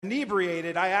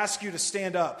Inebriated, I ask you to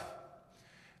stand up.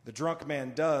 The drunk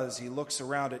man does. He looks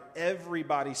around at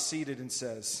everybody seated and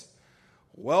says,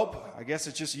 "Welp, I guess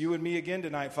it's just you and me again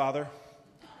tonight, Father."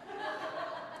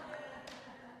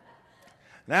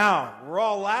 Now, we're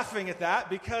all laughing at that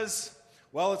because,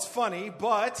 well, it's funny,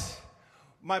 but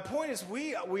my point is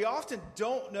we often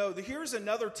don't know. Here's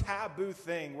another taboo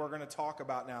thing we're going to talk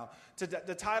about now.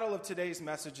 The title of today's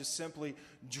message is simply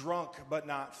Drunk But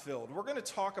Not Filled. We're going to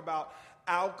talk about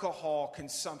alcohol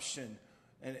consumption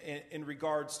in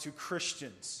regards to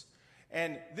Christians.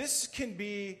 And this can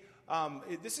be,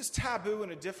 this is taboo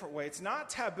in a different way. It's not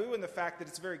taboo in the fact that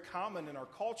it's very common in our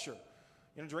culture.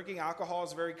 You know, drinking alcohol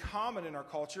is very common in our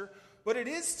culture, but it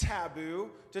is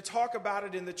taboo to talk about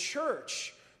it in the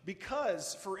church.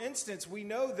 Because, for instance, we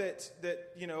know that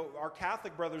you know, our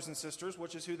Catholic brothers and sisters,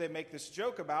 which is who they make this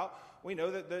joke about, we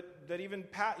know that even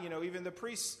even the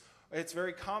priests, it's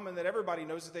very common that everybody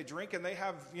knows that they drink and they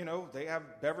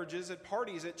have beverages at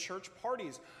parties, at church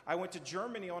parties. I went to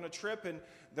Germany on a trip, and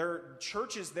their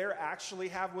churches there actually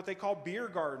have what they call beer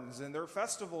gardens, and their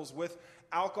festivals with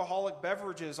alcoholic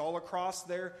beverages all across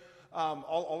their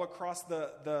all across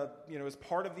the as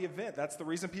part of the event. That's the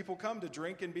reason people come, to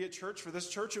drink and be at church for this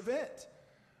church event.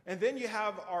 And then you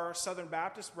have our Southern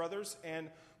Baptist brothers and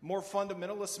more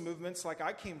fundamentalist movements like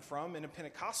I came from in a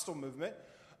Pentecostal movement,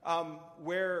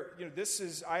 where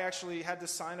I actually had to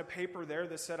sign a paper there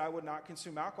that said I would not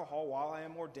consume alcohol while I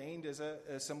am ordained as an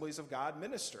Assemblies of God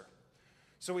minister.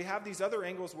 So we have these other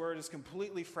angles where it is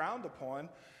completely frowned upon.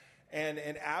 And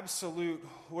an absolute,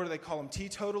 what do they call them,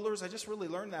 teetotalers? I just really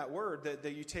learned that word,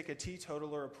 that you take a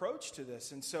teetotaler approach to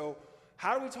this. And so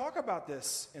how do we talk about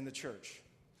this in the church?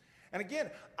 And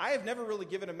again, I have never really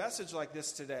given a message like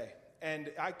this today.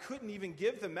 And I couldn't even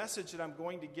give the message that I'm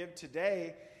going to give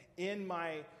today in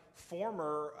my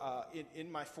former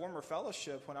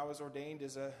fellowship when I was ordained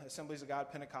as a Assemblies of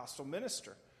God Pentecostal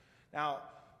minister. Now,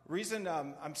 reason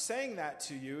I'm saying that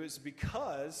to you is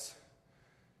because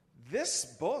this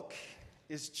book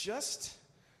is just,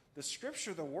 the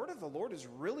scripture, the word of the Lord is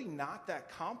really not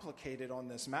that complicated on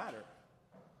this matter.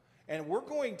 And we're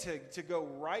going to go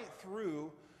right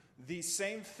through these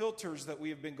same filters that we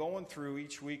have been going through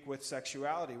each week with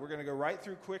sexuality. We're going to go right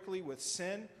through quickly with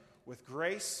sin, with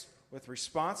grace, with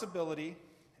responsibility,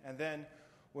 and then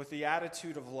with the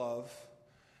attitude of love,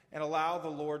 and allow the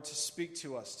Lord to speak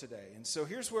to us today. And so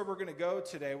here's where we're going to go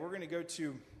today. We're going to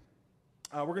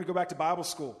go back to Bible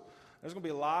school. There's going to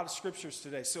be a lot of scriptures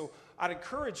today. So I'd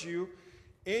encourage you,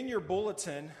 in your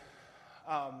bulletin,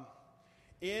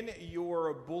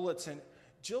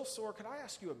 Jill Soar, could I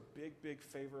ask you a big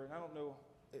favor? And I don't know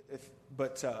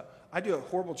but I do a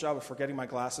horrible job of forgetting my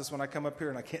glasses when I come up here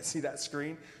and I can't see that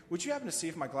screen. Would you happen to see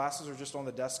if my glasses are just on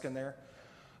the desk in there?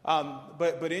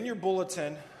 But in your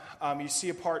bulletin, you see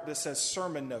a part that says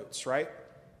sermon notes, right?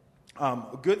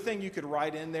 A good thing you could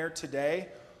write in there today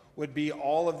would be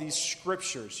all of these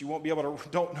scriptures. You won't be able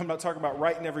to, I'm not talking about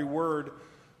writing every word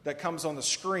that comes on the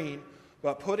screen,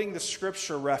 but putting the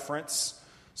scripture reference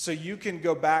so you can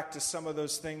go back to some of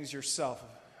those things yourself.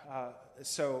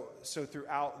 So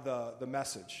throughout the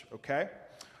message, okay?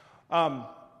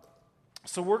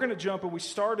 So we're going to jump, and we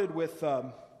started with,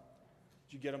 did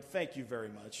you get them? Thank you very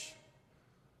much.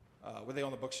 Were they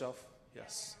on the bookshelf?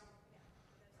 Yes.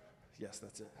 Yes,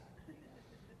 that's it.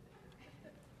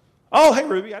 Oh, hey,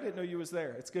 Ruby, I didn't know you was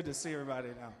there. It's good to see everybody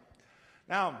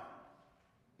now.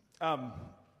 Now,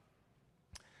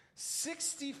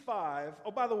 65,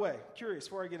 oh, by the way, curious,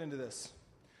 before I get into this,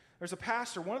 there's a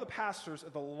pastor, one of the pastors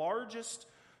of one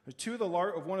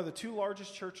of the two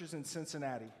largest churches in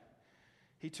Cincinnati.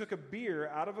 He took a beer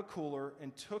out of a cooler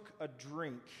and took a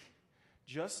drink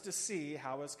just to see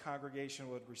how his congregation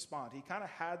would respond. He kind of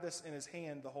had this in his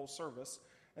hand the whole service,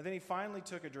 and then he finally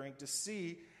took a drink to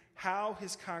see how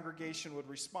his congregation would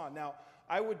respond. Now,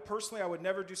 I would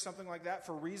never do something like that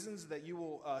for reasons that you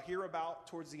will hear about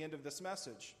towards the end of this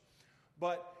message.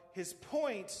 But his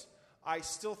point, I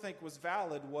still think was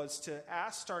valid, was to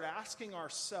start asking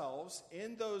ourselves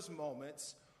in those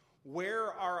moments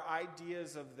where our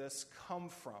ideas of this come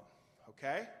from,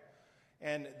 okay?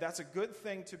 And that's a good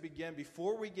thing to begin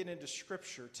before we get into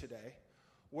Scripture today,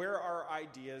 where our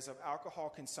ideas of alcohol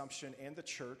consumption and the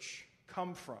church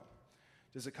come from.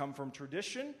 Does it come from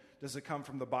tradition? Does it come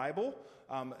from the Bible?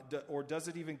 Or does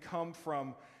it even come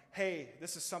from, hey,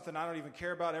 this is something I don't even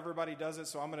care about, everybody does it,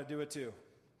 so I'm going to do it too,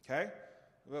 okay?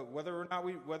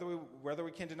 Whether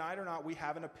we can deny it or not, we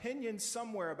have an opinion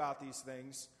somewhere about these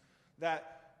things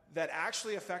that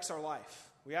actually affects our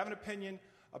life. We have an opinion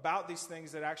about these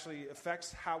things that actually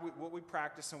affects what we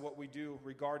practice and what we do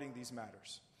regarding these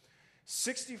matters.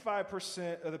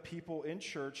 65% of the people in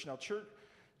church, now church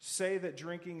say that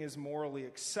drinking is morally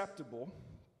acceptable.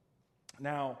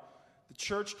 Now, the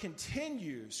church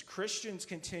continues, Christians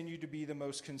continue to be the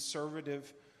most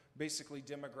conservative, basically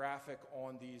demographic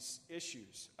on these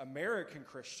issues. American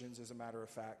Christians, as a matter of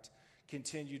fact,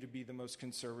 continue to be the most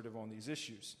conservative on these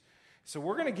issues. So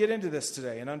we're going to get into this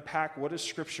today and unpack what does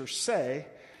Scripture say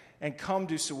and come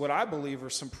to what I believe are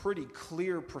some pretty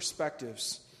clear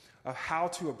perspectives of how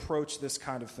to approach this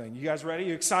kind of thing. You guys ready?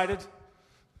 You excited?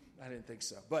 I didn't think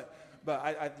so, but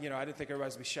I didn't think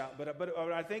everybody's be shouting. But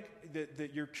I think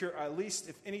that you're at least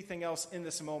if anything else in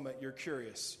this moment, you're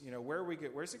curious. You know,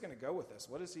 where's he going to go with this?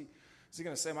 What is he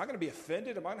going to say? Am I going to be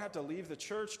offended? Am I going to have to leave the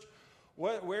church?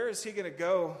 Where is he going to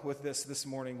go with this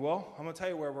morning? Well, I'm going to tell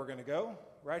you where we're going to go.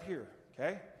 Right here.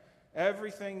 Okay.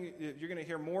 Everything you're going to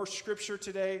hear more Scripture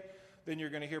today than you're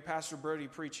going to hear Pastor Brody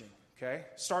preaching. Okay,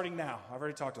 starting now. I've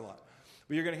already talked a lot.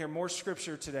 But you're going to hear more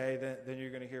Scripture today than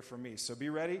you're going to hear from me. So be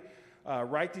ready.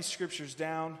 Write these Scriptures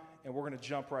down, and we're going to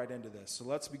jump right into this. So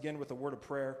let's begin with a word of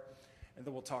prayer, and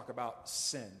then we'll talk about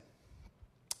sin.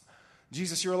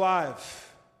 Jesus, you're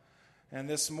alive. And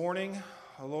this morning,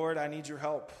 Lord, I need your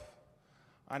help.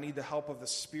 I need the help of the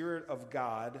Spirit of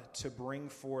God to bring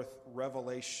forth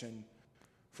revelation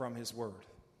from His Word.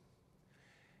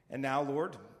 And now,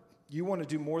 Lord, you want to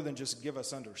do more than just give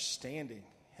us understanding.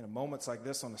 In moments like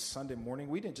this on a Sunday morning,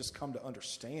 we didn't just come to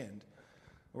understand.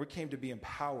 We came to be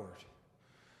empowered.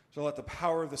 So let the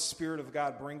power of the Spirit of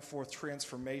God bring forth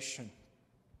transformation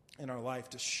in our life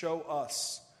to show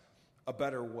us a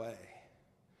better way.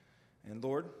 And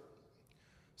Lord,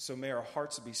 so may our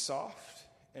hearts be soft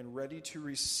and ready to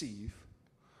receive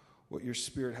what your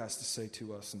Spirit has to say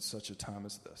to us in such a time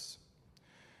as this.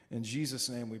 In Jesus'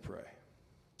 name we pray.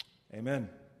 Amen.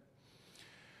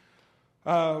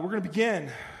 We're going to begin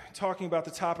talking about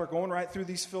the topic, going right through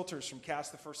these filters from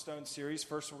Cast the First Stone series.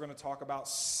 First, we're going to talk about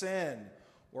sin.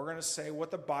 We're going to say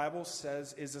what the Bible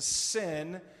says is a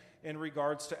sin in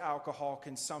regards to alcohol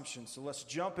consumption. So let's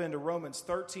jump into Romans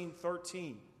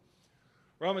 13:13.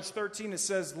 Romans 13, it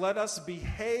says, "Let us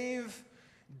behave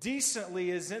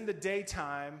decently as in the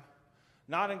daytime,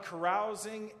 not in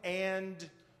carousing and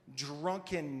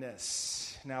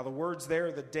drunkenness." Now, the words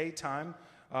there, the daytime,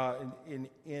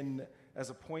 as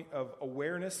a point of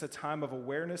awareness, a time of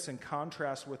awareness in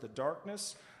contrast with the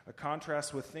darkness, a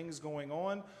contrast with things going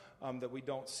on that we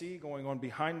don't see, going on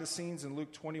behind the scenes. And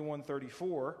Luke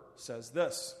 21:34 says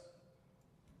this,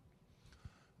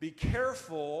 "Be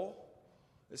careful,"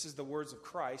 this is the words of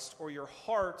Christ, "or your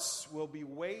hearts will be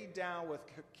weighed down with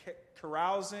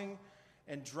carousing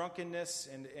and drunkenness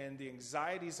and the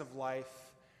anxieties of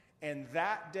life. And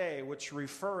that day," which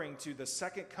referring to the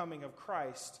second coming of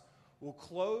Christ, "will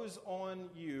close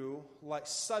on you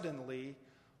suddenly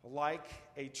like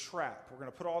a trap." We're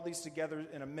going to put all these together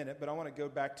in a minute, but I want to go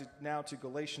back now to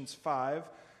Galatians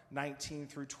 5:19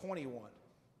 through 21.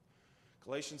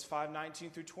 Galatians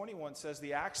 5:19 through 21 says,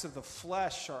 "The acts of the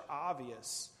flesh are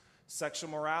obvious.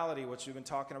 Sexual morality," which we've been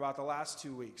talking about the last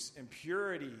 2 weeks,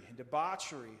 impurity,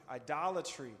 debauchery,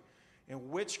 idolatry, and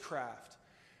witchcraft,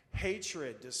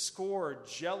 hatred, discord,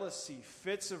 jealousy,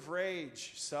 fits of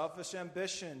rage, selfish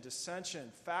ambition,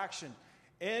 dissension, faction,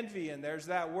 envy, and there's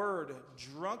that word,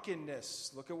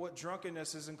 drunkenness. Look at what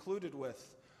drunkenness is included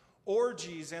with.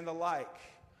 Orgies and the like.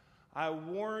 I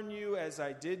warn you, as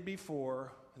I did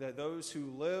before, that those who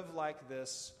live like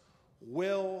this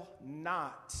will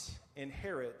not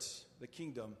inherit the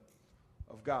kingdom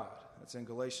of God. That's in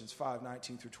Galatians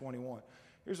 5:19 through 21.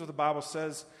 Here's what the Bible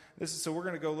says. So we're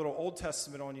going to go a little Old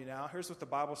Testament on you now. Here's what the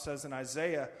Bible says in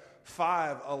Isaiah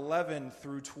 5:11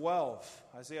 through 12.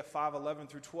 Isaiah 5:11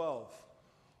 through 12.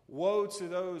 "Woe to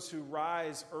those who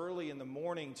rise early in the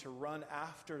morning to run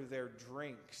after their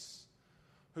drinks,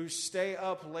 who stay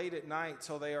up late at night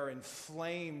till they are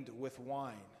inflamed with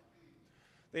wine.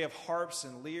 They have harps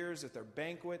and lyres at their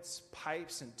banquets,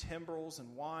 pipes and timbrels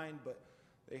and wine, but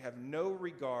they have no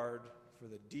regard for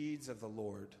the deeds of the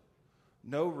Lord,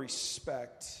 no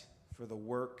respect for the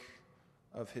work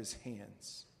of his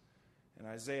hands." And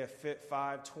Isaiah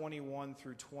 5:21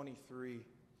 through 23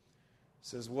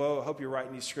 says, "Woe," I hope you're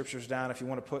writing these scriptures down if you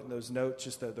want to put in those notes,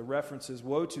 just the references.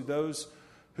 "Woe to those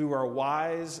who are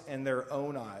wise in their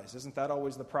own eyes." Isn't that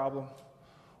always the problem?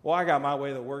 Well, I got my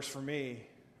way that works for me.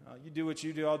 You do what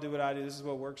you do, I'll do what I do. This is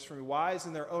what works for me. "Wise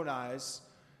in their own eyes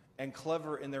and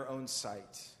clever in their own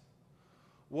sight.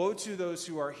 Woe to those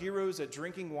who are heroes at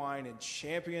drinking wine and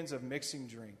champions of mixing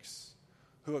drinks,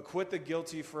 who acquit the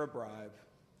guilty for a bribe,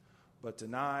 but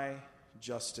deny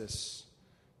justice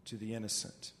to the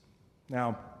innocent."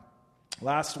 Now,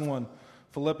 last one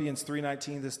Philippians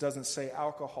 3:19, this doesn't say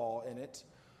alcohol in it,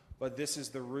 but this is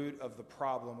the root of the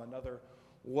problem. Another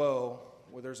woe,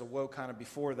 where there's a woe kind of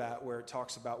before that, where it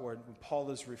talks about where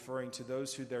Paul is referring to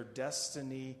those who their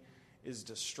destiny is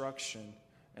destruction,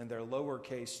 and their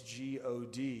lowercase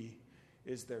G-O-D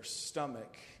is their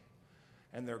stomach,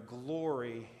 and their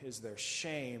glory is their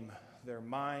shame. Their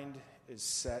mind is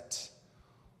set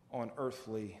on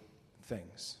earthly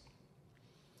things.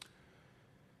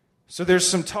 So there's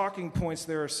some talking points,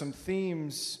 there are some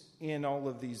themes in all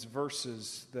of these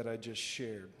verses that I just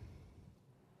shared.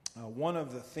 One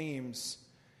of the themes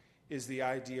is the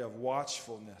idea of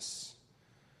watchfulness,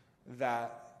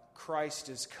 that Christ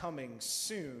is coming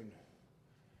soon,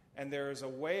 and there is a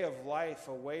way of life,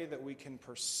 a way that we can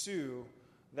pursue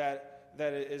that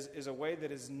is a way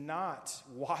that is not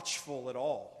watchful at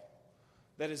all,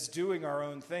 that is doing our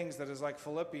own things, that is like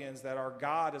Philippians, that our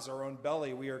God is our own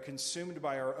belly. We are consumed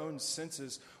by our own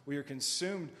senses. We are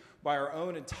consumed by our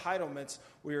own entitlements.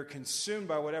 We are consumed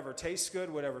by whatever tastes good,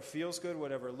 whatever feels good,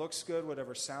 whatever looks good,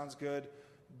 whatever sounds good.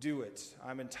 Do it.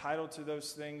 I'm entitled to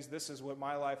those things. This is what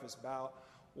my life is about.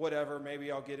 Whatever,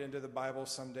 maybe I'll get into the Bible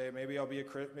someday. Maybe I'll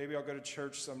go to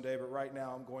church someday, but right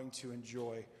now I'm going to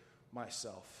enjoy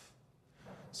myself.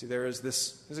 See,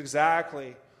 this is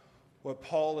exactly what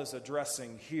Paul is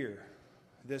addressing here.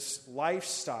 This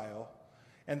lifestyle,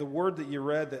 and the word that you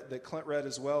read, that Clint read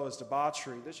as well, is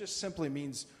debauchery. This just simply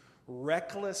means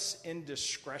reckless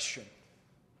indiscretion.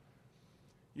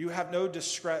 You have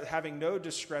having no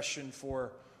discretion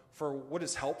for what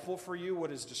is helpful for you,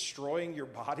 what is destroying your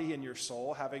body and your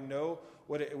soul, having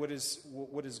what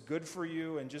is good for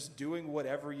you, and just doing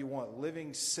whatever you want,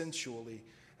 living sensually,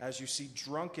 as you see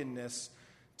drunkenness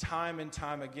time and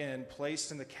time again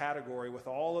placed in the category with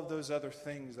all of those other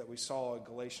things that we saw in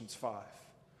Galatians 5.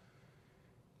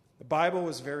 The Bible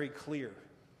is very clear,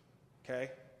 okay?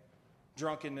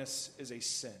 Drunkenness is a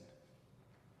sin.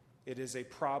 It is a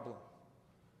problem.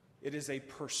 It is a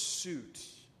pursuit.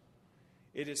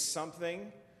 It is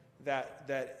something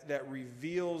that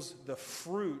reveals the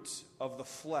fruit of the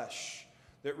flesh,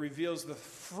 that reveals the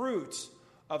fruit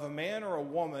of a man or a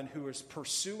woman who is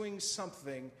pursuing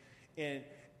something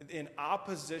in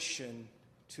opposition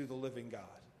to the living God,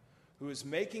 who is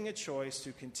making a choice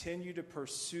to continue to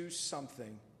pursue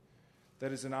something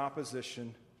that is in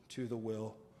opposition to the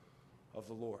will of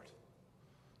the Lord.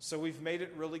 So we've made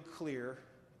it really clear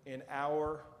in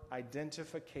our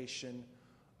identification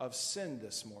of sin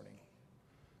this morning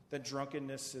that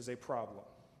drunkenness is a problem.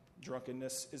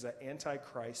 Drunkenness is an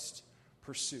antichrist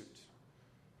pursuit.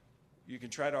 You can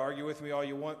try to argue with me all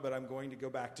you want, but I'm going to go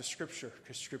back to Scripture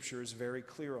because Scripture is very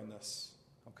clear on this,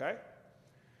 okay?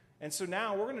 And so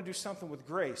now we're going to do something with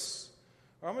grace.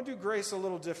 Or I'm going to do grace a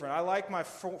little different. I like my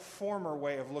former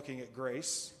way of looking at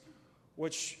grace,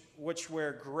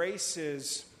 where grace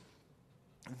is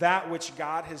that which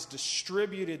God has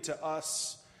distributed to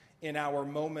us in our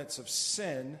moments of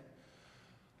sin,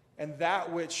 and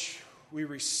that which we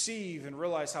receive and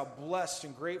realize how blessed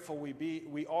and grateful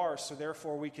we are, so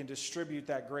therefore we can distribute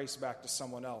that grace back to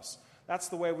someone else. That's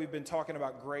the way we've been talking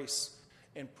about grace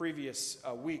in previous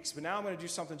weeks. But now I'm going to do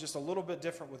something just a little bit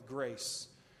different with grace.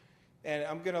 And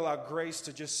I'm going to allow grace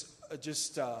to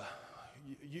just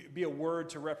be a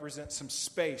word to represent some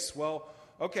space. Well,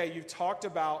 okay, you've talked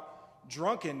about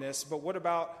drunkenness, but what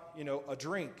about, a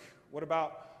drink? What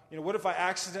about, what if I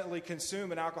accidentally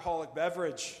consume an alcoholic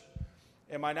beverage?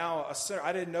 Am I now a sinner?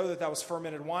 I didn't know that was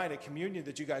fermented wine at communion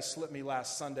that you guys slipped me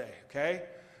last Sunday, okay?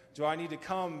 Do I need to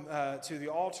come to the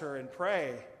altar and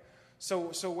pray?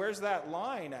 So where's that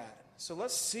line at? So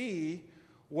let's see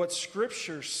what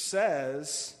Scripture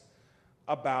says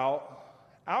about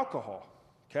alcohol,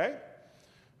 okay?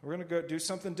 We're going to go do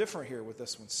something different here with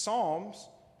this one. Psalms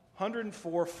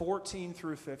 104, 14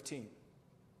 through 15.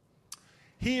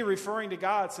 He, referring to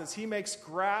God, says, He makes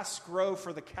grass grow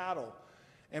for the cattle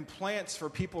and plants for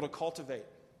people to cultivate,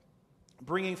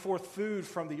 bringing forth food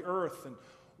from the earth and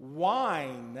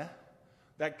wine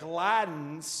that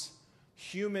gladdens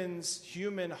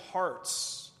human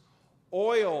hearts,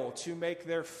 oil to make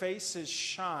their faces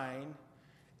shine,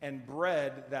 and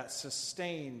bread that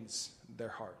sustains their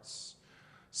hearts.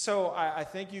 So I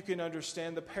think you can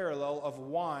understand the parallel of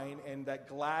wine and that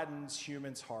gladdens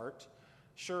human's heart.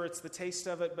 Sure, it's the taste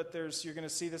of it, but you're going to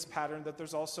see this pattern that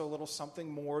there's also a little something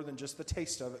more than just the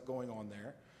taste of it going on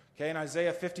there. Okay, in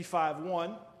Isaiah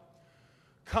 55:1,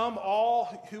 come all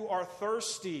who are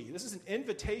thirsty. This is an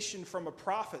invitation from a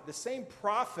prophet, the same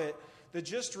prophet that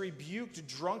just rebuked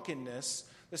drunkenness,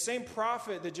 the same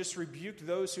prophet that just rebuked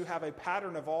those who have a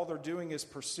pattern of all they're doing is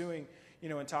pursuing,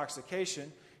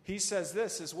 intoxication. He says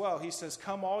this as well. He says,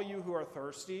 come all you who are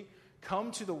thirsty,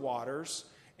 Come to the waters,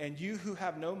 and you who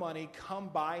have no money, come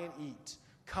buy and eat.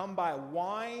 Come buy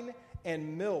wine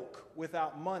and milk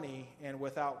without money and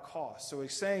without cost. So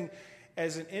he's saying,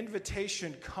 as an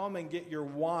invitation, come and get your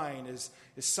wine is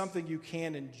something you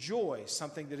can enjoy,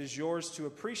 something that is yours to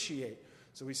appreciate.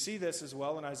 So we see this as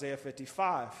well in Isaiah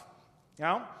 55.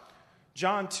 Now,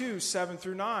 John 2, 7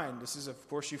 through 9. This is, of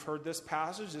course, you've heard this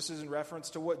passage. This is in reference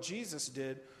to what Jesus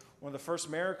did. One of the first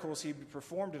miracles he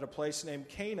performed at a place named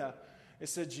Cana. It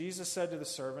said, Jesus said to the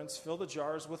servants, fill the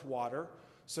jars with water.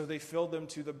 So they filled them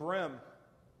to the brim.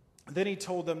 Then he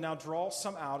told them, now draw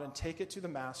some out and take it to the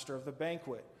master of the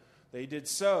banquet. They did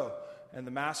so, and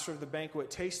the master of the banquet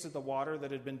tasted the water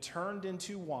that had been turned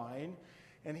into wine,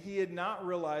 and he had not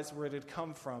realized where it had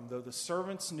come from, though the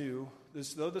servants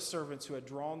who had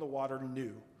drawn the water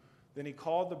knew. Then he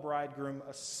called the bridegroom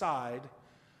aside.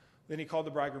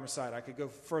 I could go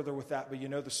further with that, but you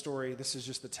know the story. This is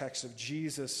just the text of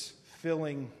Jesus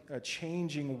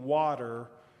changing water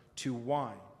to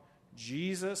wine.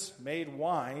 Jesus made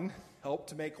wine, helped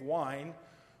to make wine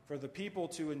for the people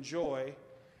to enjoy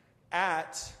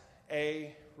at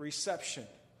a reception.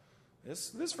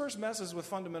 This verse messes with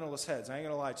fundamentalist heads. I ain't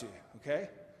going to lie to you, okay?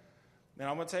 And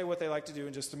I'm going to tell you what they like to do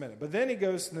in just a minute. But then he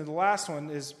goes, and the last one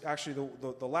is actually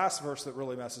the last verse that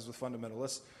really messes with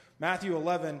fundamentalists. Matthew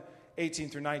 11, 18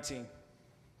 through 19.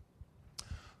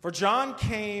 For John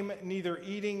came neither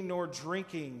eating nor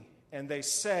drinking, and they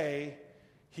say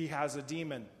he has a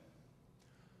demon.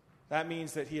 That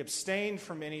means that he abstained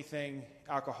from anything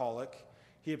alcoholic.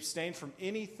 He abstained from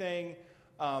anything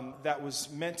that was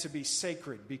meant to be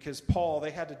sacred, because they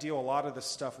had to deal a lot of this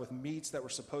stuff with meats that were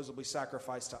supposedly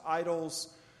sacrificed to idols.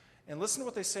 And listen to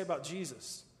what they say about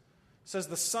Jesus. It says,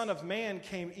 the Son of Man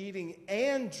came eating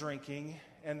and drinking,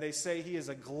 and they say he is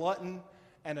a glutton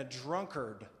and a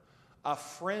drunkard, a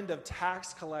friend of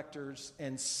tax collectors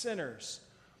and sinners.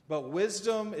 But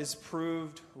wisdom is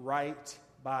proved right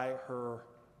by her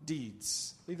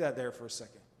deeds. Leave that there for a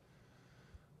second.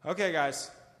 Okay, guys.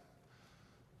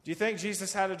 Do you think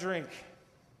Jesus had a drink?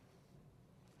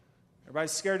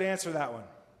 Everybody's scared to answer that one.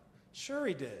 Sure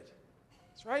he did.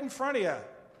 It's right in front of you.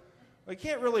 We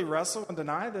can't really wrestle and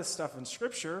deny this stuff in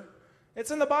Scripture. It's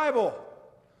in the Bible.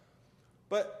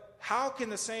 But how can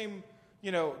the same,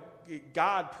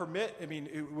 God permit,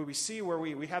 we see where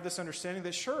we have this understanding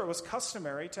that sure, it was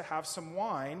customary to have some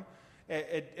wine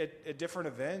at different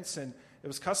events, and it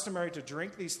was customary to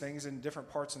drink these things in different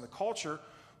parts in the culture,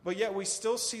 but yet we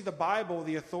still see the Bible,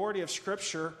 the authority of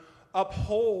Scripture,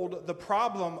 uphold the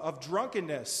problem of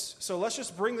drunkenness. So let's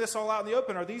just bring this all out in the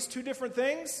open. Are these two different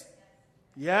things?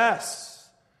 Yes.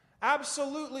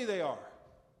 Absolutely they are.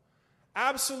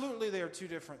 Absolutely they are two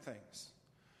different things.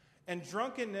 And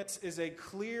drunkenness is a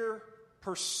clear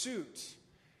pursuit.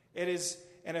 It is,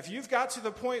 and if you've got to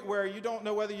the point where you don't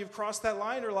know whether you've crossed that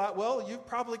line or not, well, you've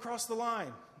probably crossed the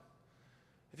line.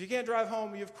 If you can't drive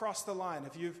home, you've crossed the line.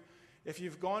 If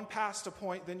you've gone past a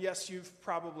point, then yes, you've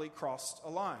probably crossed a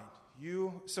line.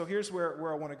 So here's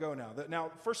where I want to go now.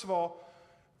 Now, first of all,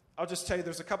 I'll just tell you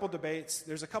there's a couple debates.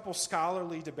 There's a couple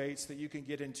scholarly debates that you can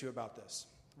get into about this.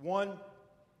 One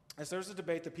is there's a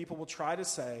debate that people will try to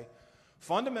say,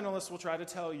 fundamentalists will try to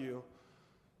tell you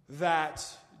that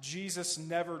Jesus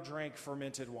never drank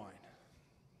fermented wine.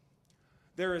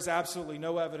 There is absolutely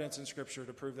no evidence in Scripture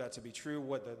to prove that to be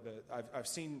true. I've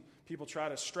seen people try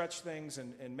to stretch things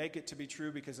and make it to be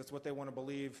true because it's what they want to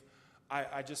believe.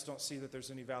 I just don't see that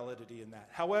there's any validity in that.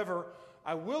 However,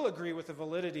 I will agree with the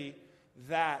validity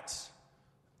that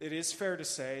it is fair to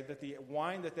say that the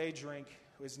wine that they drink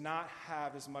does not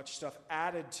have as much stuff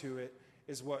added to it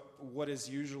as what is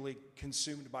usually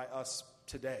consumed by us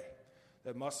today.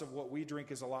 That most of what we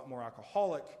drink is a lot more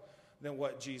alcoholic than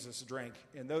what Jesus drank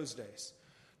in those days.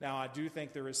 Now, I do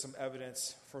think there is some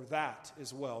evidence for that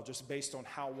as well, just based on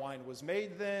how wine was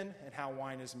made then and how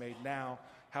wine is made now,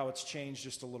 how it's changed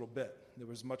just a little bit. There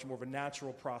was much more of a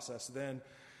natural process then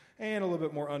and a little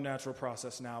bit more unnatural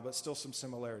process now, but still some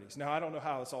similarities. Now, I don't know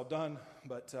how it's all done,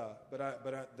 but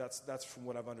that's from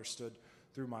what I've understood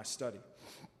through my study.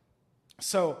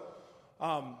 So,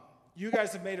 you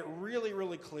guys have made it really,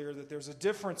 really clear that there's a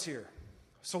difference here.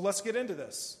 So let's get into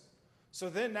this. So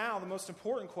then now the most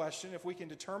important question, if we can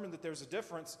determine that there's a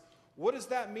difference, what does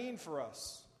that mean for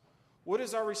us? What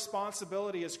is our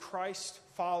responsibility as Christ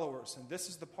followers? And this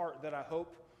is the part that I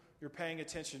hope you're paying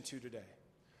attention to today.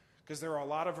 Because there are a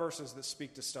lot of verses that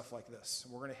speak to stuff like this.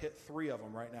 And we're going to hit 3 of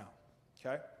them right now.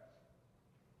 Okay?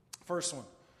 First one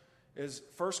is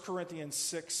 1 Corinthians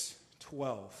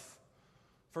 6:12.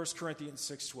 1 Corinthians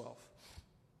 6:12.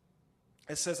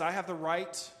 It says, I have the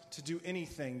right to do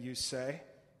anything you say,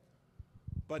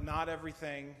 but not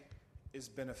everything is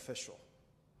beneficial.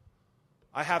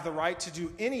 I have the right to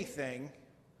do anything,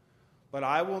 but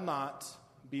I will not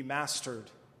be mastered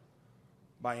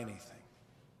by anything.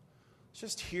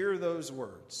 Just hear those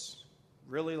words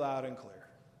really loud and clear.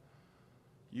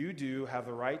 You do have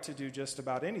the right to do just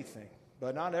about anything,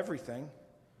 but not everything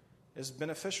is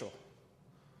beneficial.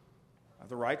 I have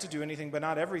the right to do anything, but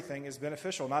not everything is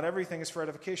beneficial. Not everything is for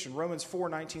edification. Romans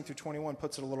 4:19 through 21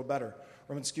 puts it a little better.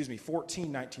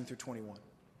 14:19 through 21.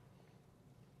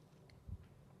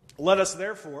 Let us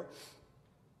therefore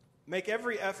make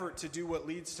every effort to do what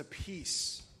leads to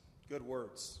peace. Good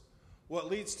words. What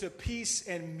leads to peace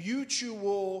and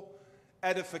mutual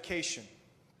edification.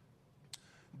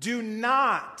 Do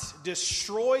not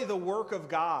destroy the work of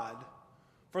God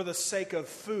for the sake of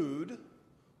food.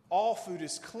 All food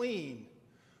is clean,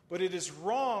 but it is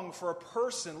wrong for a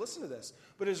person, listen to this,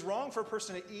 but it is wrong for a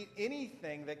person to eat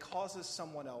anything that causes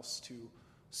someone else to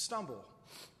stumble.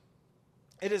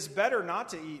 It is better not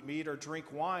to eat meat or drink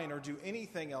wine or do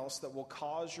anything else that will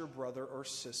cause your brother or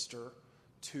sister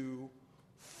to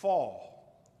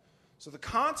fall. So the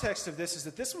context of this is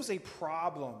that this was a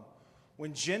problem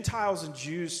when Gentiles and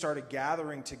Jews started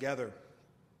gathering together.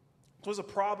 It was a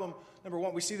problem, number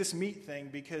one, we see this meat thing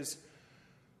because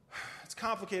it's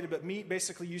complicated, but meat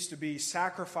basically used to be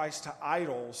sacrificed to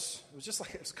idols. It was just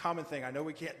like, it's a common thing. I know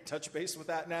we can't touch base with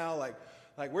that now, like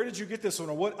where did you get this one,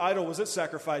 or what idol was it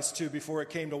sacrificed to before it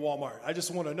came to Walmart? I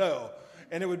just want to know.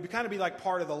 And it would kind of be like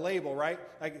part of the label, right?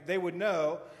 Like they would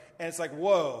know, and it's like,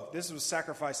 whoa, this was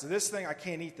sacrificed to this thing. I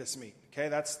can't eat this meat.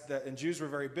 Okay, and Jews were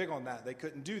very big on that. They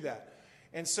couldn't do that.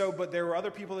 And so, but there were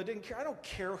other people that didn't care. I don't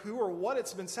care who or what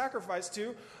it's been sacrificed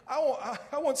to. I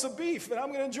want some beef, and I'm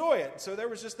going to enjoy it. So there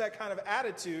was just that kind of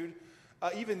attitude,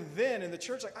 even then in the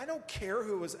church. Like, I don't care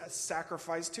who it was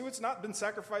sacrificed to. It's not been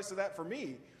sacrificed to that for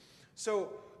me.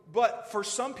 So, but for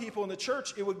some people in the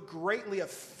church, it would greatly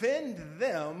offend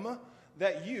them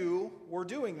that you were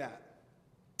doing that.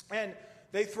 And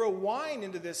they throw wine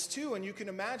into this too, and you can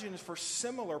imagine it's for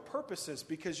similar purposes,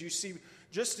 because you see,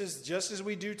 just as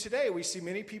we do today, we see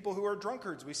many people who are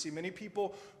drunkards. We see many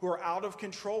people who are out of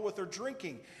control with their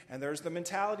drinking. And there's the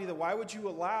mentality that why would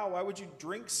you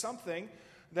drink something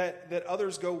that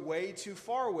others go way too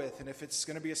far with? And if it's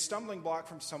going to be a stumbling block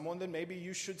from someone, then maybe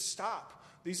you should stop.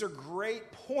 These are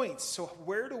great points. So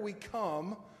where do we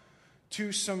come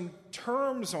to some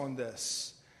terms on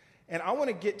this? And I want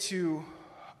to get to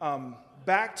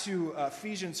back to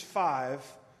Ephesians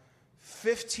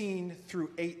 5:15 through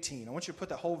 18. I want you to put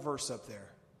that whole verse up there.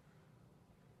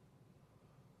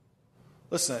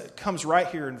 Listen, it comes right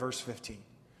here in verse 15.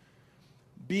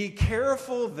 Be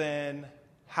careful then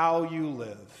how you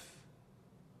live,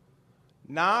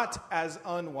 not as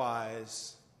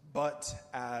unwise, but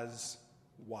as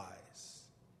wise,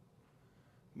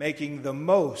 making the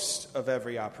most of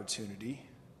every opportunity,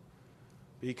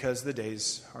 because the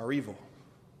days are evil.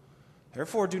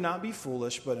 Therefore, do not be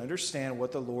foolish, but understand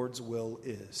what the Lord's will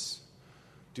is.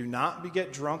 Do not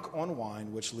get drunk on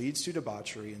wine, which leads to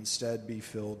debauchery. Instead, be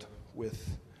filled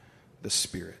with the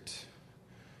Spirit.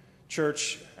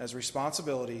 Church, as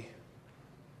responsibility,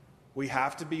 we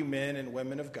have to be men and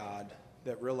women of God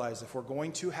that realize if we're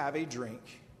going to have a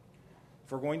drink,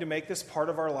 if we're going to make this part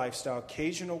of our lifestyle,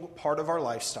 occasional part of our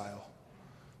lifestyle,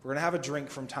 if we're going to have a drink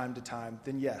from time to time,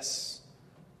 then yes,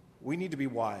 we need to be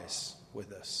wise with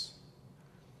this.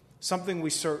 Something we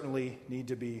certainly need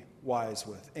to be wise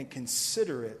with and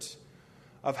considerate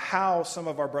of how some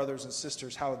of our brothers and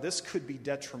sisters, how this could be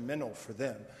detrimental for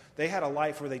them. They had a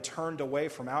life where they turned away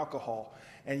from alcohol,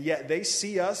 and yet they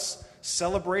see us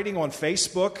celebrating on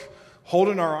Facebook,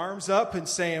 holding our arms up and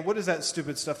saying, what is that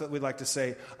stupid stuff that we like to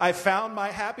say? I found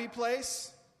my happy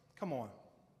place. Come on.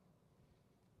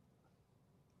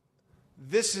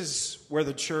 This is where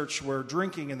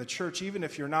drinking in the church, even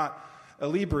if you're not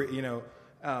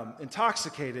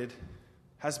intoxicated,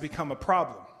 has become a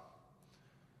problem.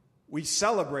 We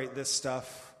celebrate this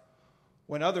stuff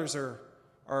when others are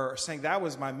saying, that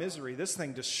was my misery. This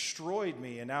thing destroyed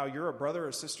me, and now you're a brother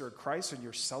or sister of Christ and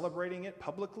you're celebrating it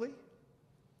publicly?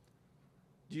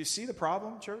 Do you see the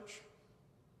problem, church?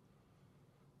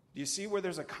 Do you see where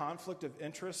there's a conflict of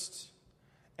interest?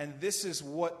 And this is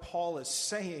what Paul is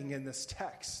saying in this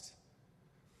text.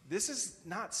 This is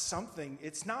not something,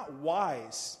 it's not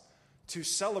wise to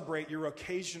celebrate your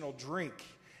occasional drink.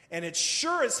 And it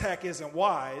sure as heck isn't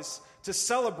wise to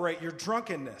celebrate your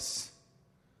drunkenness,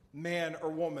 man or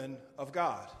woman of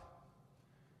God.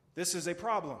 This is a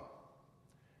problem.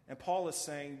 And Paul is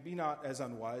saying, be not as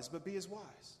unwise, but be as wise.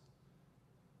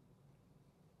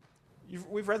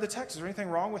 We've read the text. Is there anything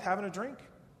wrong with having a drink?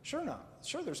 Sure not.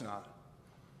 Sure there's not.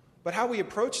 But how we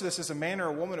approach this as a man or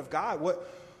a woman of God,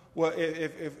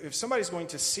 if somebody's going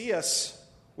to see us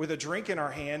with a drink in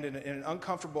our hand in an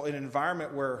uncomfortable, in an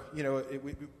environment where,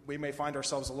 we may find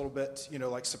ourselves a little bit,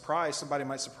 like surprised, somebody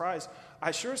might surprise,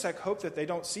 I sure as heck hope that they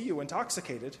don't see you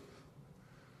intoxicated,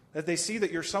 that they see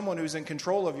that you're someone who's in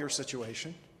control of your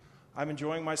situation. I'm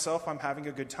enjoying myself. I'm having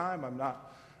a good time.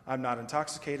 I'm not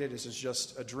intoxicated. This is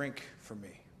just a drink for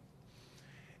me.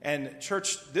 And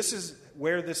church, this is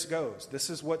where this goes. This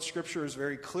is what Scripture is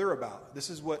very clear about. This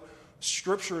is what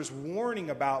Scripture is warning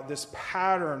about, this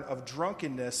pattern of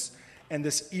drunkenness and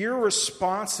this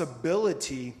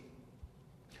irresponsibility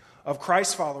of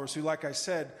Christ followers who, like I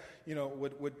said,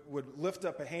 would lift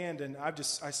up a hand, and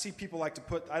I see people like to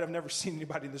put, I've never seen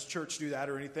anybody in this church do that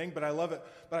or anything, but I love it.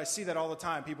 But I see that all the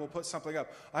time. People put something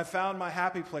up. I found my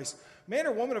happy place. Man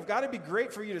or woman of God, it'd be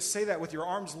great for you to say that with your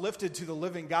arms lifted to the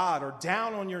living God or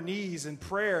down on your knees in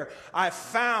prayer. I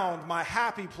found my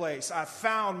happy place. I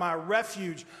found my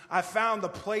refuge. I found the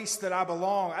place that I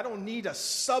belong. I don't need a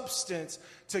substance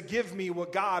to give me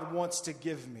what God wants to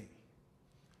give me.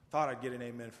 Thought I'd get an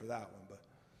amen for that one.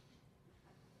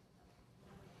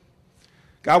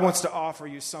 God wants to offer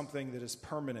you something that is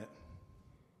permanent,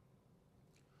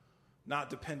 not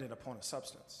dependent upon a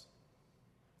substance.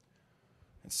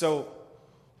 And so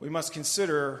we must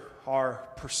consider our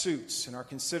pursuits and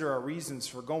consider our reasons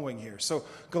for going here. So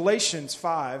Galatians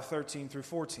 5:13 through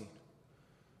 14.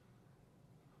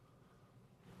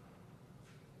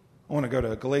 I want to go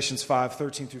to Galatians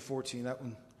 5:13 through 14. That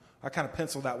one, I kind of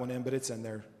penciled that one in, but it's in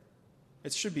there.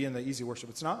 It should be in the easy worship.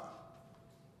 It's not?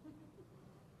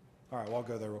 All right, well, I'll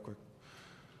go there real quick.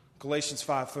 Galatians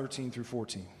 5:13 through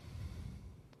 14.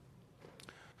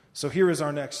 So here is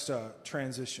our next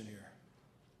transition here.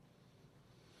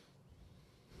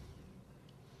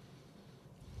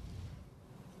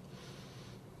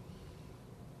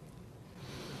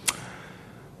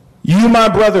 You, my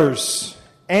brothers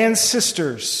and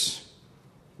sisters,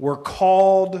 were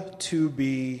called to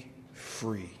be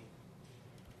free.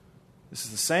 This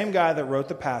is the same guy that wrote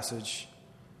the passage.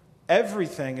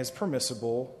 Everything is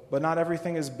permissible, but not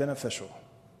everything is beneficial.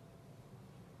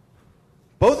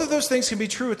 Both of those things can be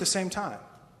true at the same time.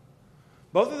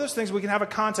 Both of those things, we can have a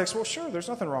context. Well, sure, there's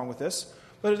nothing wrong with this.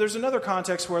 But there's another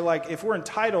context where, like, if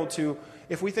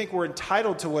we think we're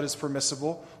entitled to what is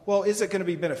permissible, well, is it going to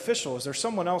be beneficial? Is there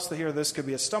someone else that here this could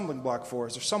be a stumbling block for?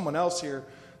 Is there someone else here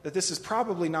that this is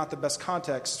probably not the best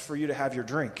context for you to have your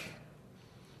drink?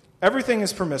 Everything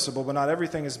is permissible, but not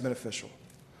everything is beneficial.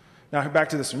 Now, back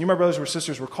to this one. You, my brothers and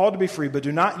sisters, were called to be free, but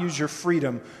do not use your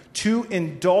freedom to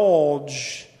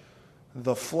indulge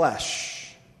the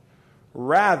flesh.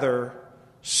 Rather,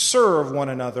 serve one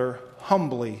another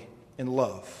humbly in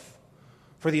love.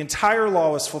 For the entire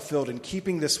law is fulfilled in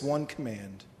keeping this one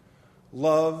command: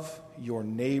 love your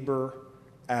neighbor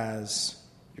as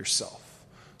yourself.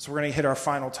 So we're going to hit our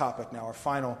final topic now, our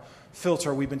final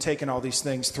filter. We've been taking all these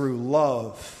things through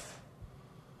love.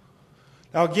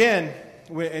 Now, again,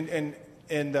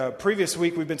 in the previous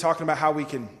week, we've been talking about how we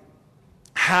can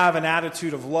have an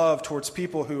attitude of love towards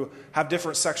people who have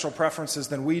different sexual preferences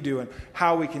than we do, and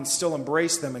how we can still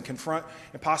embrace them and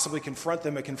possibly confront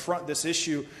them and confront this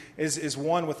issue is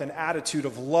one with an attitude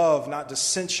of love, not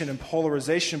dissension and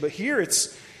polarization. But here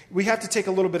we have to take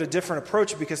a little bit of different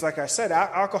approach because, like I said,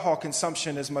 alcohol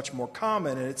consumption is much more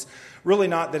common, and it's really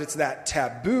not that it's that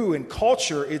taboo in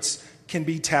culture. It can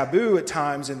be taboo at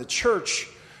times in the church.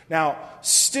 Now,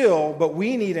 still, but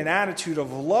we need an attitude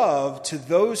of love to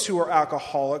those who are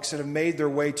alcoholics that have made their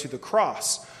way to the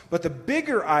cross. But the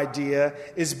bigger idea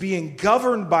is being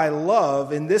governed by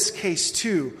love in this case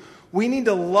too. We need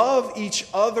to love each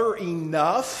other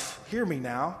enough. Hear me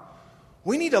now.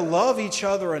 We need to love each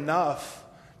other enough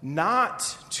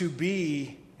not to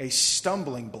be a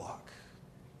stumbling block.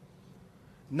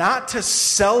 Not to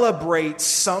celebrate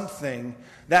something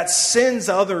that sends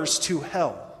others to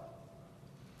hell.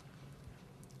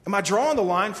 Am I drawing the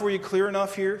line for you clear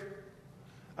enough here?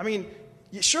 I mean,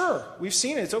 sure, we've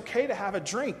seen it. It's okay to have a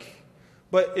drink.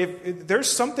 But if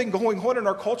there's something going on in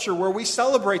our culture where we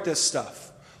celebrate this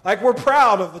stuff, like we're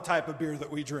proud of the type of beer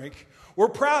that we drink. We're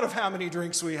proud of how many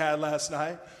drinks we had last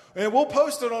night. And we'll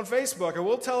post it on Facebook and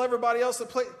we'll tell everybody else that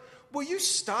play. Will you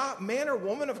stop, man or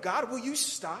woman of God? Will you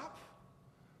stop?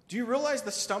 Do you realize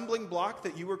the stumbling block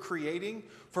that you were creating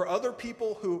for other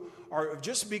people who have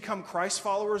just become Christ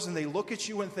followers and they look at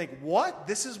you and think, what?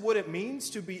 This is what it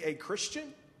means to be a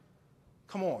Christian?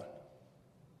 Come on.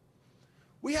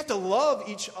 We have to love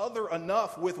each other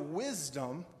enough with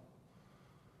wisdom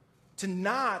to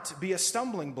not be a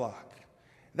stumbling block.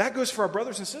 That goes for our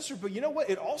brothers and sisters, but you know what?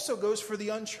 It also goes for the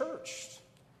unchurched.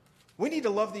 We need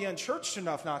to love the unchurched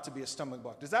enough not to be a stumbling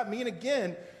block. Does that mean,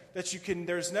 again, that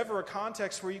there's never a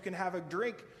context where you can have a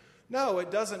drink? No, it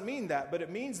doesn't mean that. But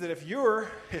it means that if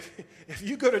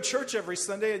you go to church every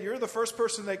Sunday and you're the first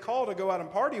person they call to go out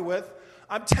and party with,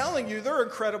 I'm telling you, they're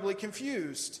incredibly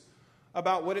confused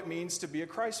about what it means to be a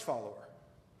Christ follower.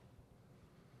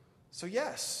 So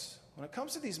yes, when it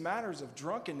comes to these matters of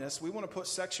drunkenness, we want to put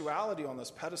sexuality on this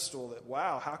pedestal that,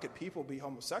 wow, how could people be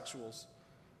homosexuals?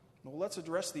 Well, let's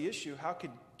address the issue.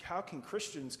 How can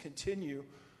Christians continue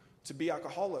to be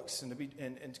alcoholics and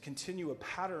to continue a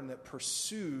pattern that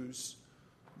pursues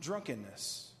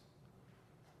drunkenness?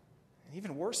 And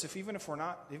even worse, even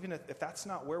if that's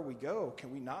not where we go,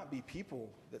 can we not be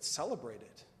people that celebrate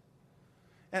it?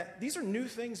 And these are new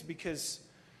things because,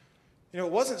 it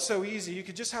wasn't so easy. You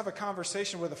could just have a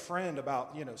conversation with a friend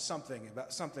about, something,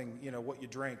 what you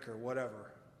drank or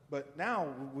whatever. But now,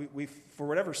 we for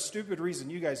whatever stupid reason,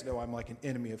 you guys know I'm like an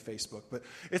enemy of Facebook. But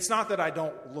it's not that I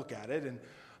don't look at it, and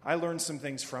I learn some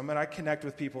things from it. I connect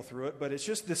with people through it. But it's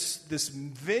just this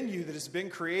venue that has been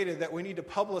created that we need to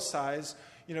publicize,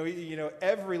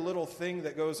 every little thing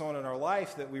that goes on in our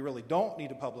life that we really don't need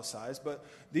to publicize. But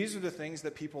these are the things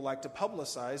that people like to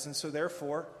publicize. And so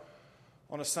therefore,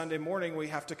 on a Sunday morning, we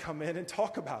have to come in and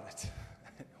talk about it.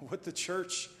 What the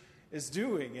church is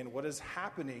doing and what is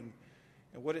happening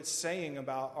and what it's saying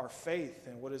about our faith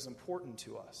and what is important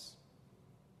to us.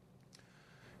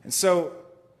 And so,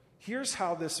 here's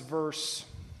how this verse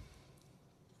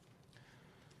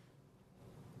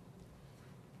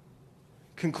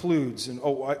concludes. And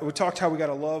we talked how we got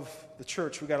to love the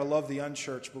church, we got to love the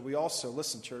unchurched, but we also,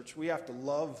 listen, church, we have to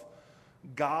love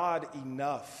God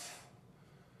enough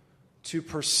to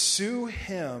pursue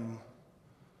Him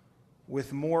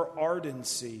with more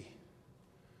ardency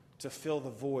to fill the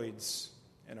voids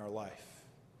in our life.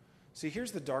 See,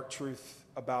 here's the dark truth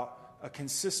about a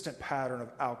consistent pattern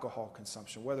of alcohol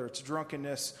consumption, whether it's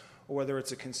drunkenness or whether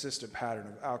it's a consistent pattern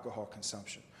of alcohol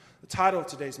consumption. The title of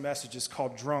today's message is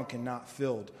called Drunk and Not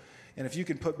Filled. And if you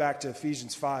can put back to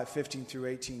Ephesians 5:15 through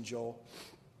 18, Joel.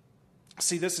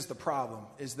 See, this is the problem,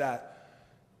 is that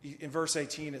in verse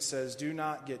 18 it says, do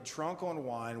not get drunk on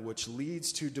wine, which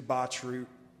leads to debauchery.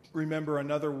 Remember,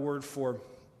 another word for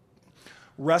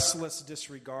reckless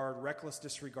disregard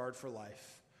for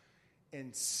life.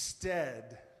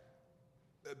 Instead,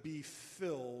 be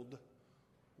filled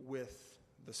with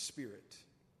the Spirit.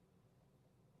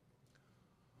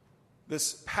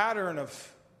 This pattern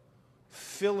of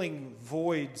filling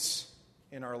voids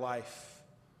in our life,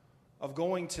 of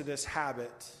going to this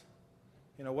habit,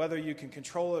 whether you can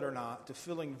control it or not, to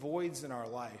filling voids in our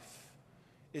life,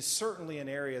 is certainly an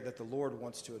area that the Lord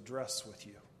wants to address with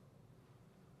you.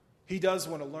 He does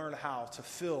want to learn how to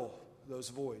fill those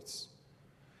voids.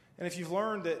 And if you've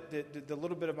learned that the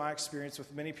little bit of my experience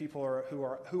with many people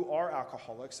who are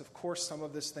alcoholics, of course some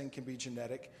of this thing can be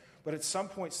genetic, but at some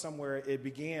point somewhere it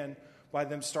began by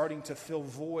them starting to fill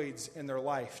voids in their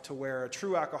life, to where a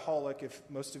true alcoholic, if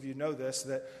most of you know this,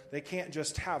 that they can't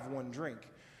just have one drink.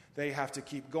 They have to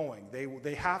keep going.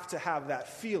 They have to have that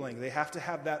feeling. They have to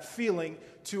have that feeling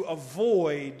to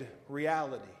avoid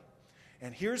reality.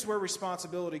 And here's where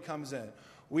responsibility comes in.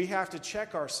 We have to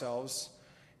check ourselves,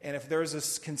 and if there's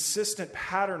a consistent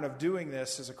pattern of doing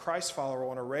this as a Christ follower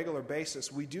on a regular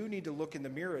basis, we do need to look in the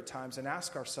mirror at times and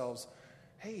ask ourselves,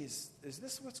 hey, is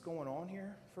this what's going on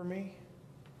here for me?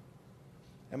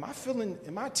 Am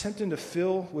I attempting to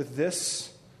fill with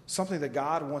this something that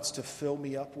God wants to fill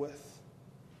me up with?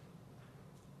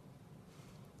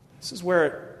 This is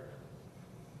where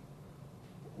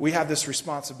we have this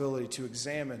responsibility to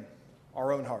examine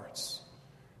our own hearts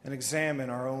and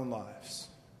examine our own lives.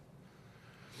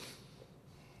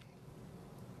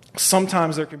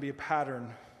 Sometimes there can be a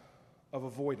pattern of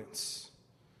avoidance,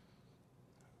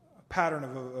 a pattern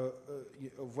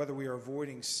of whether we are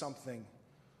avoiding something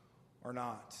or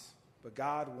not. But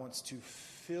God wants to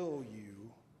fill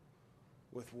you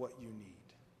with what you need.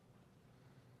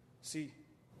 See,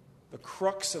 the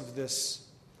crux of this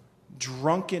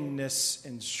drunkenness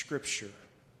in Scripture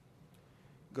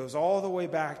goes all the way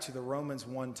back to the Romans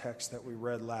 1 text that we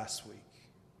read last week.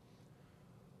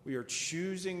 We are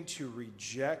choosing to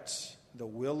reject the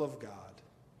will of God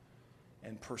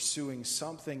and pursuing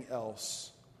something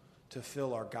else to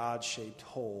fill our God-shaped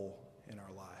hole in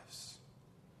our lives.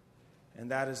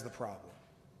 And that is the problem.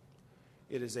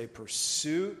 It is a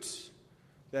pursuit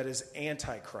that is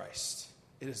antichrist.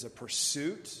 It is a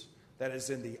pursuit that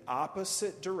is in the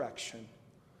opposite direction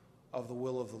of the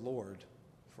will of the Lord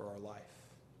for our life.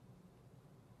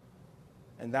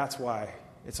 And that's why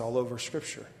it's all over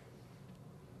Scripture.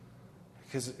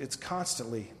 Because it's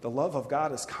constantly, the love of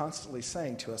God is constantly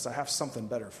saying to us, I have something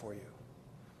better for you.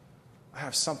 I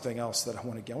have something else that I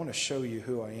want to get. I want to show you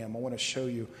who I am. I want to show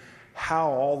you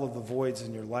how all of the voids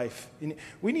in your life.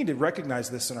 We need to recognize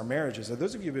this in our marriages.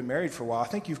 Those of you who have been married for a while, I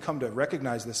think you've come to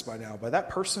recognize this by now. By that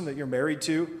person that you're married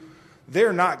to,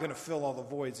 they're not going to fill all the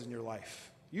voids in your life.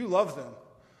 You love them,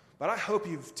 but I hope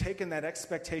you've taken that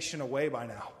expectation away by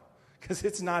now, because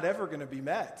it's not ever going to be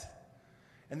met.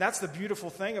 And that's the beautiful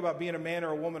thing about being a man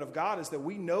or a woman of God, is that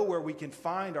we know where we can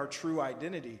find our true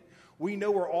identity. We know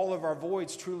where all of our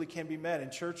voids truly can be met.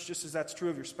 In church, just as that's true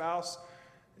of your spouse,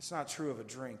 it's not true of a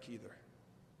drink either.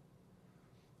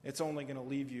 It's only going to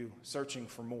leave you searching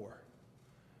for more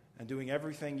and doing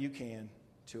everything you can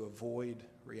to avoid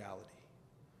reality.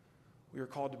 We are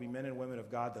called to be men and women of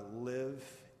God that live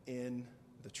in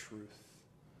the truth.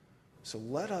 So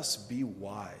let us be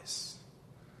wise.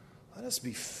 Let us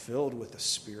be filled with the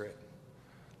Spirit.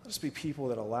 Let us be people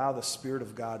that allow the Spirit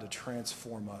of God to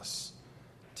transform us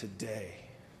today.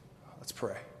 Let's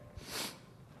pray.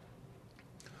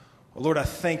 Well, Lord, I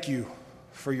thank you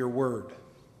for your word,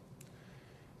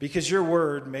 because your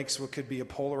word makes what could be a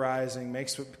polarizing,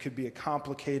 makes what could be a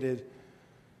complicated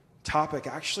topic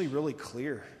actually really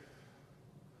clear.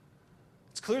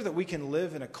 It's clear that we can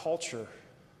live in a culture.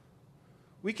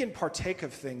 We can partake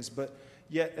of things, but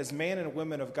yet as men and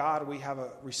women of God, we have a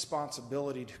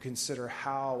responsibility to consider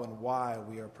how and why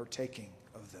we are partaking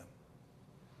of them.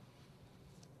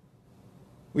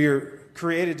 We are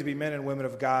created to be men and women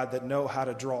of God that know how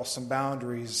to draw some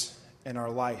boundaries in our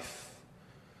life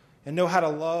and know how to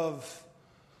love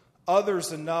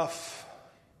others enough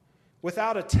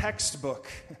without a textbook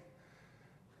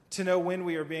to know when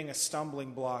we are being a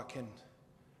stumbling block and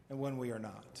when we are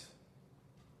not.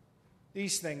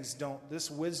 These things this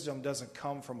wisdom doesn't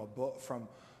come from a book,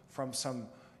 from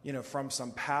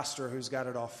some pastor who's got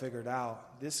it all figured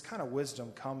out. This kind of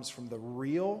wisdom comes from the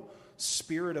real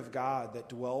Spirit of God that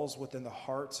dwells within the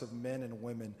hearts of men and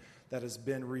women, that has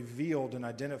been revealed and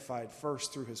identified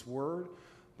first through His Word,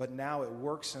 but now it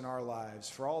works in our lives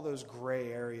for all those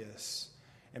gray areas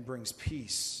and brings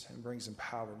peace and brings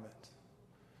empowerment.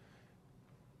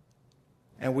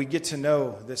 And we get to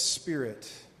know this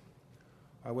Spirit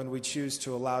when we choose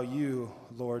to allow you,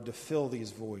 Lord, to fill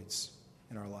these voids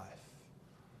in our life.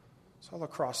 So all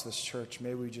across this church,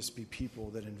 may we just be people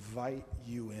that invite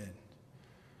you in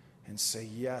and say,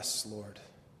 yes, Lord,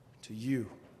 to you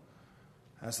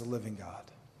as the living God.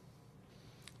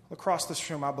 Across this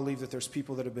room, I believe that there's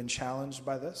people that have been challenged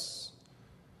by this.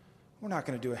 We're not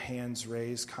going to do a hands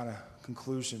raised kind of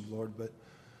conclusion, Lord, but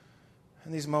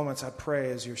in these moments, I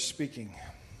pray as you're speaking,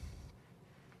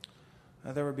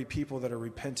 there would be people that are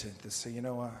repentant, that say,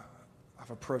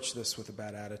 I've approached this with a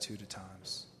bad attitude at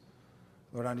times.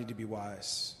 Lord, I need to be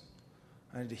wise.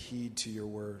 I need to heed to your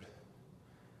word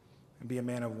and be a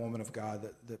man or woman of God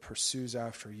that pursues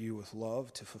after you with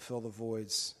love to fulfill the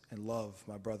voids and love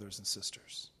my brothers and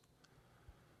sisters.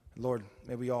 Lord,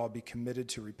 may we all be committed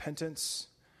to repentance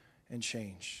and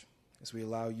change as we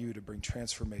allow you to bring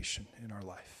transformation in our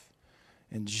life.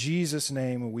 In Jesus'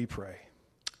 name we pray.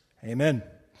 Amen.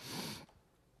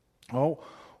 I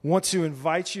want to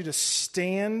invite you to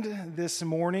stand this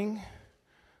morning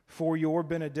for your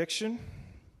benediction.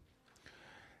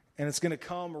 And it's going to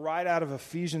come right out of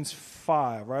Ephesians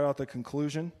 5, right out the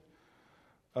conclusion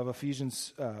of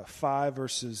Ephesians 5,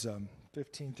 verses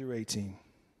 15 through 18.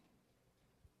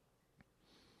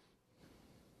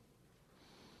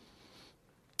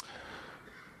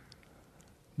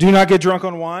 Do not get drunk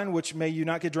on wine, which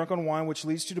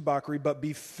leads to debauchery, but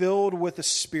be filled with the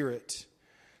Spirit,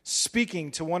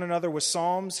 speaking to one another with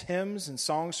psalms, hymns, and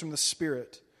songs from the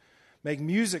Spirit. Make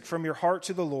music from your heart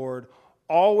to the Lord,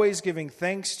 always giving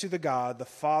thanks to the God, the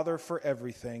Father, for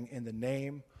everything, in the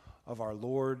name of our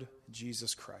Lord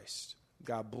Jesus Christ.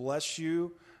 God bless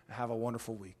you, and have a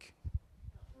wonderful week.